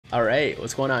Alright,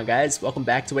 what's going on guys? Welcome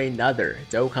back to another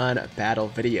Dokkan battle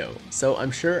video. So I'm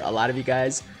sure a lot of you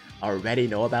guys already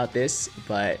know about this,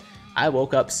 but I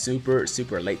woke up super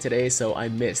late today, so I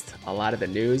missed a lot of the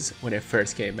news when it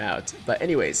first came out. But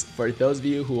anyways, for those of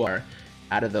you who are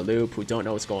out of the loop, who don't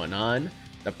know what's going on,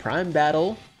 the Prime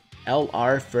Battle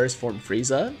LR First Form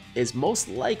Frieza is most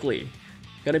likely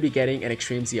going to be getting an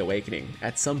Extreme Z Awakening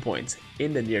at some point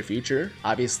in the near future,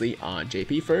 obviously on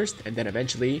JP first, and then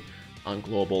eventually on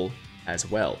global as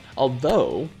well.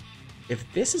 Although, if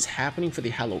this is happening for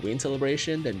the Halloween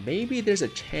celebration, then maybe there's a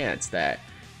chance that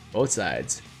both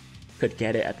sides could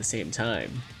get it at the same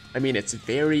time. I mean, it's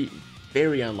very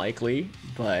unlikely,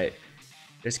 but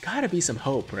there's gotta be some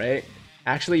hope, right?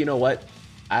 Actually, you know what?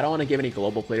 I don't want to give any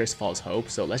global players false hope,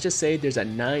 so let's just say there's a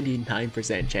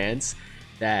 99% chance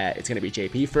that it's gonna be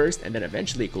JP first, and then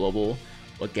eventually global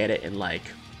will get it in like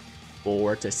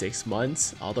 4 to 6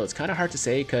 months, although it's kind of hard to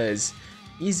say because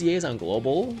EZAs on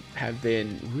global have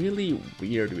been really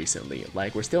weird recently.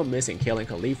 Like, we're still missing Kale and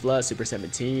Caulifla, Super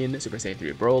 17, Super Saiyan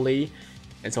 3 Broly,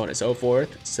 and so on and so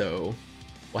forth, so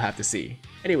we'll have to see.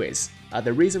 Anyways,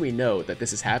 the reason we know that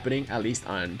this is happening, at least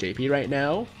on JP right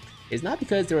now, is not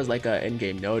because there was like an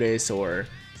in-game notice or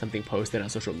something posted on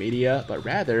social media, but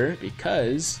rather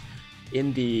because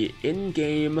in the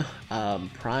in-game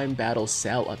Prime Battle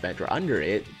Cell event, or under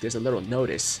it, there's a little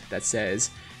notice that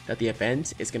says that the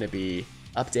event is going to be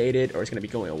updated or it's going to be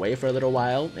going away for a little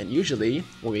while. And usually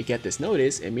when we get this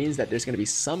notice, it means that there's going to be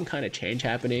some kind of change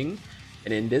happening.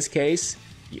 And in this case,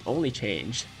 the only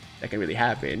change that can really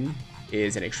happen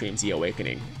is an Extreme Z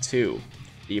Awakening to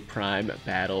the Prime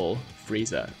Battle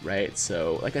Frieza, right?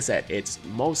 So like I said, it's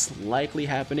most likely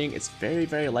happening. It's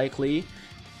very likely,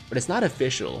 but it's not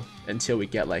official until we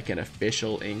get like an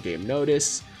official in-game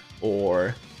notice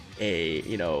or a,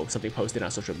 something posted on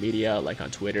social media, like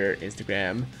on Twitter,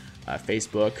 Instagram,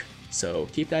 Facebook. So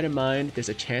keep that in mind. There's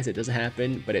a chance it doesn't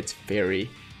happen, but it's very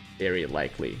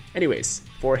likely. Anyways,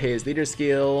 for his leader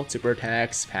skill, super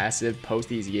attacks, passive, post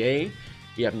EZA,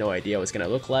 we have no idea what it's gonna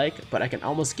look like, but I can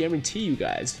almost guarantee you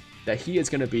guys that he is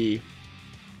gonna be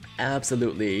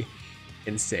absolutely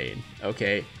insane.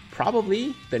 Okay,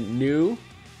 probably the new,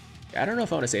 I don't know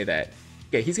if I want to say that.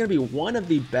 Okay, he's going to be one of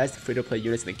the best free-to-play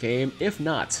units in the game, if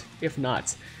not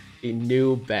the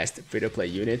new best free-to-play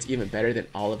units, even better than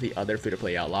all of the other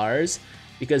free-to-play LRs,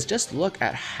 because just look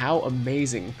at how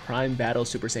amazing Prime Battle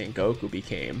Super Saiyan Goku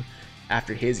became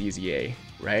after his EZA,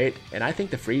 right? And I think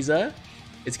the Frieza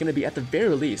is going to be at the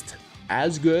very least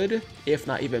as good, if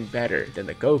not even better, than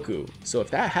the Goku. So if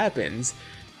that happens,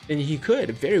 then he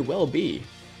could very well be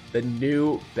the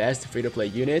new best free-to-play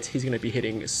unit. He's going to be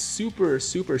hitting super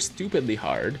stupidly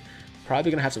hard,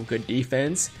 probably going to have some good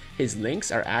defense. His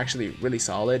links are actually really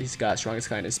solid. He's got Strongest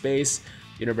Kind in Space,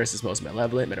 Universe's Most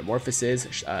Malevolent, Metamorphosis,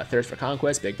 Thirst for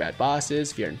Conquest, Big Bad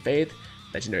Bosses, Fear and Faith,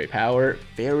 Legendary Power.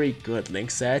 Very good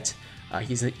link set.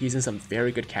 He's in some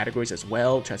very good categories as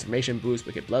well. Transformation Boost,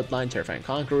 Wicked Bloodline, Terrifying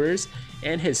Conquerors,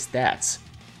 and his stats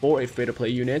for a free-to-play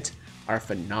unit are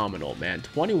phenomenal, man.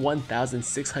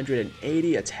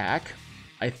 21,680 attack,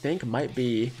 I think might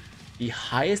be the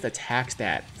highest attack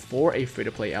stat for a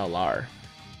free-to-play LR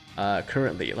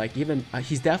currently. Like, even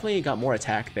he's definitely got more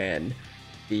attack than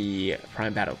the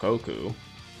Prime Battle Goku.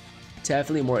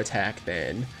 Definitely more attack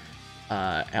than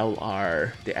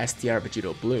LR, the STR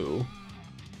Vegito Blue.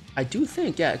 I do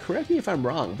think, yeah, correct me if I'm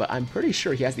wrong, but I'm pretty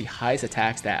sure he has the highest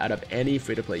attack stat out of any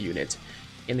free-to-play unit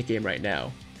in the game right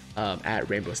now. At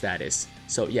Rainbow status.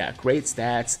 So yeah, great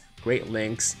stats, great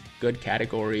links, good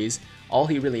categories. All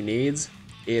he really needs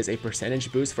is a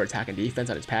percentage boost for attack and defense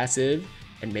on his passive,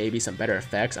 and maybe some better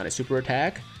effects on his super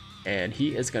attack, and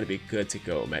he is going to be good to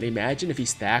go, man. Imagine if he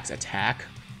stacks attack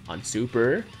on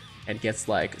super and gets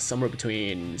like somewhere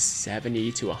between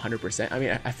 70 to 100%. I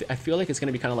mean, I feel like it's going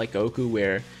to be kind of like Goku,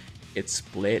 where it's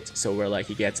split, so where like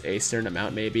he gets a certain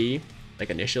amount maybe like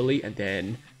initially, and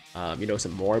then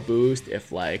some more boost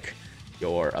if like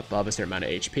you're above a certain amount of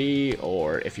HP,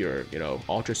 or if you're,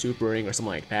 ultra supering or something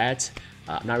like that.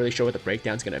 I'm not really sure what the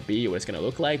breakdown's gonna be, what it's gonna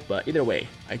look like, but either way,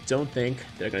 I don't think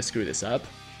they're gonna screw this up.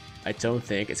 I don't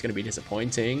think it's gonna be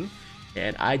disappointing,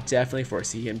 and I definitely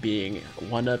foresee him being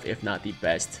one of, if not the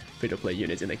best free-to-play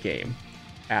units in the game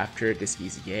after this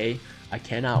EZA. I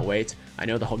cannot wait. I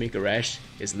know the homie Garesh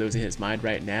is losing his mind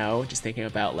right now, just thinking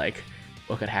about like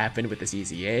what could happen with this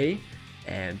EZA.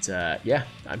 And yeah,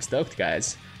 I'm stoked,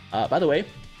 guys. By the way,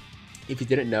 if you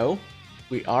didn't know,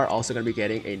 we are also going to be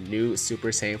getting a new Super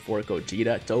Saiyan 4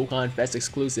 Gogeta, Dokkan Fest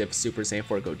exclusive Super Saiyan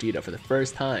 4 Gogeta for the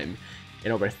first time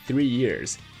in over 3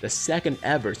 years. The second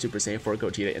ever Super Saiyan 4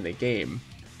 Gogeta in the game.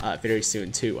 very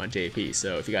soon too on JP.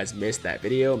 So if you guys missed that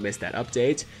video, missed that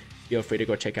update, feel free to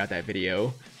go check out that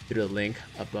video through the link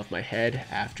above my head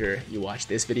after you watch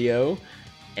this video.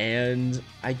 And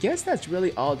I guess that's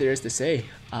really all there is to say.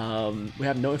 We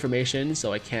have no information,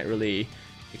 so I can't really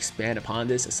expand upon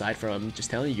this aside from just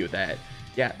telling you that,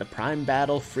 yeah, the Prime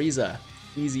Battle Frieza,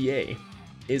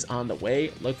 is on the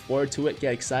way. Look forward to it,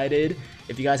 get excited.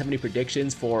 If you guys have any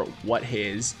predictions for what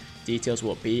his details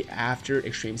will be after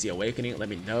Extreme Z Awakening, let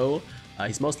me know.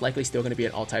 He's most likely still going to be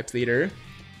an all-types leader.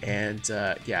 And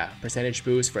yeah, percentage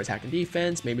boost for attack and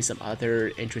defense, maybe some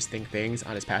other interesting things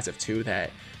on his passive too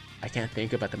that I can't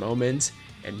think of at the moment.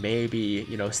 And maybe,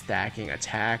 you know, stacking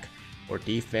attack or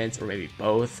defense, or maybe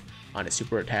both on his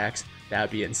super attacks. That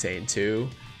would be insane too.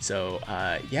 So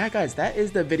yeah guys, that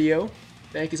is the video.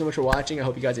 Thank you so much for watching. I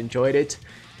hope you guys enjoyed it.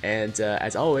 And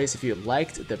as always, if you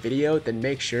liked the video, then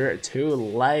make sure to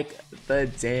like the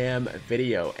damn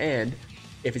video. And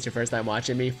if it's your first time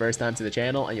watching me, first time to the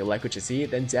channel, and you like what you see,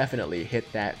 then definitely hit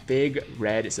that big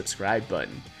red subscribe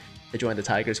button to join the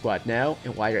Tiger Squad now.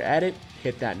 And while you're at it,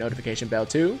 hit that notification bell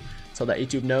too, so that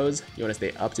YouTube knows you want to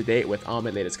stay up to date with all my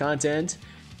latest content.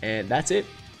 And that's it.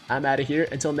 I'm out of here.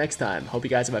 Until next time, hope you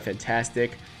guys have a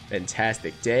fantastic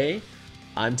day.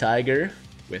 I'm Tiger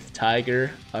with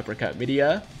Tiger Uppercut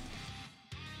Media,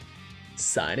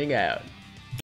 signing out.